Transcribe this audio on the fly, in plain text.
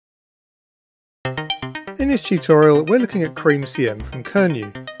In this tutorial we're looking at CreamCM from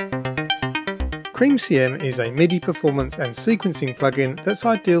Kirnu. CreamCM is a MIDI performance and sequencing plugin that's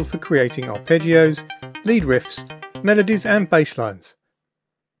ideal for creating arpeggios, lead riffs, melodies and bass lines.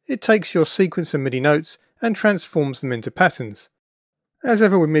 It takes your sequencer MIDI notes and transforms them into patterns. As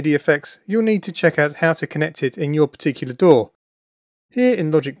ever with MIDI effects, you'll need to check out how to connect it in your particular DAW. Here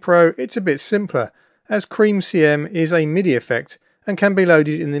in Logic Pro it's a bit simpler, as CreamCM is a MIDI effect and can be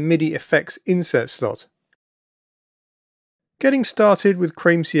loaded in the MIDI effects insert slot. Getting started with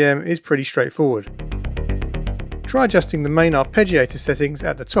CreamCM is pretty straightforward. Try adjusting the main arpeggiator settings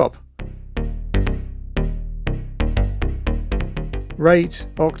at the top. Rate,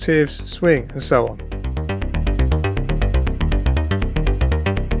 octaves, swing and so on.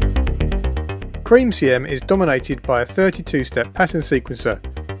 CreamCM is dominated by a 32-step pattern sequencer.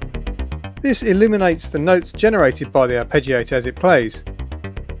 This eliminates the notes generated by the arpeggiator as it plays.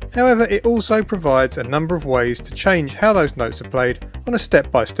 However, it also provides a number of ways to change how those notes are played on a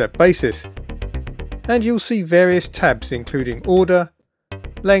step-by-step basis. And you'll see various tabs including order,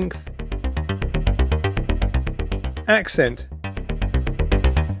 length, accent,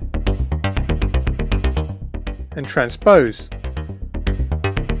 and transpose.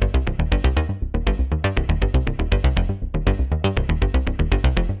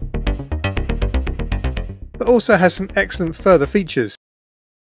 But also has some excellent further features.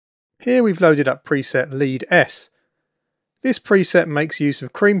 Here we've loaded up preset Lead S. This preset makes use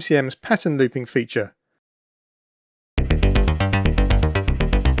of CreamCM's pattern looping feature.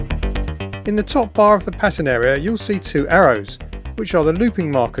 In the top bar of the pattern area you'll see two arrows, which are the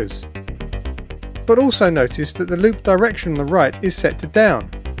looping markers. But also notice that the loop direction on the right is set to down.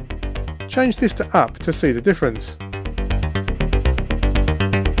 Change this to up to see the difference.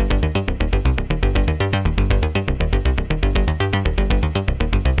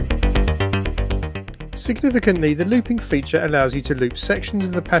 Significantly, the looping feature allows you to loop sections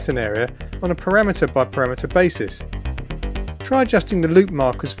of the pattern area on a parameter by parameter basis. Try adjusting the loop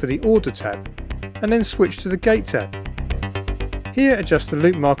markers for the Order tab, and then switch to the Gate tab. Here adjust the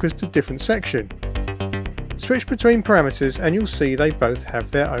loop markers to different section. Switch between parameters and you'll see they both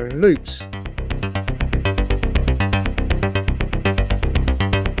have their own loops.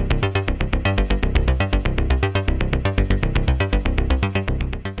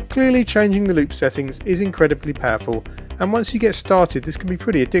 Clearly changing the loop settings is incredibly powerful, and once you get started this can be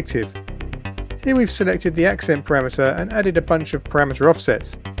pretty addictive. Here we've selected the accent parameter and added a bunch of parameter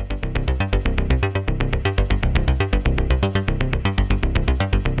offsets.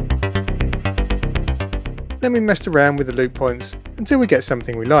 Then we messed around with the loop points until we get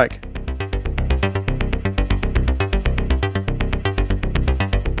something we like.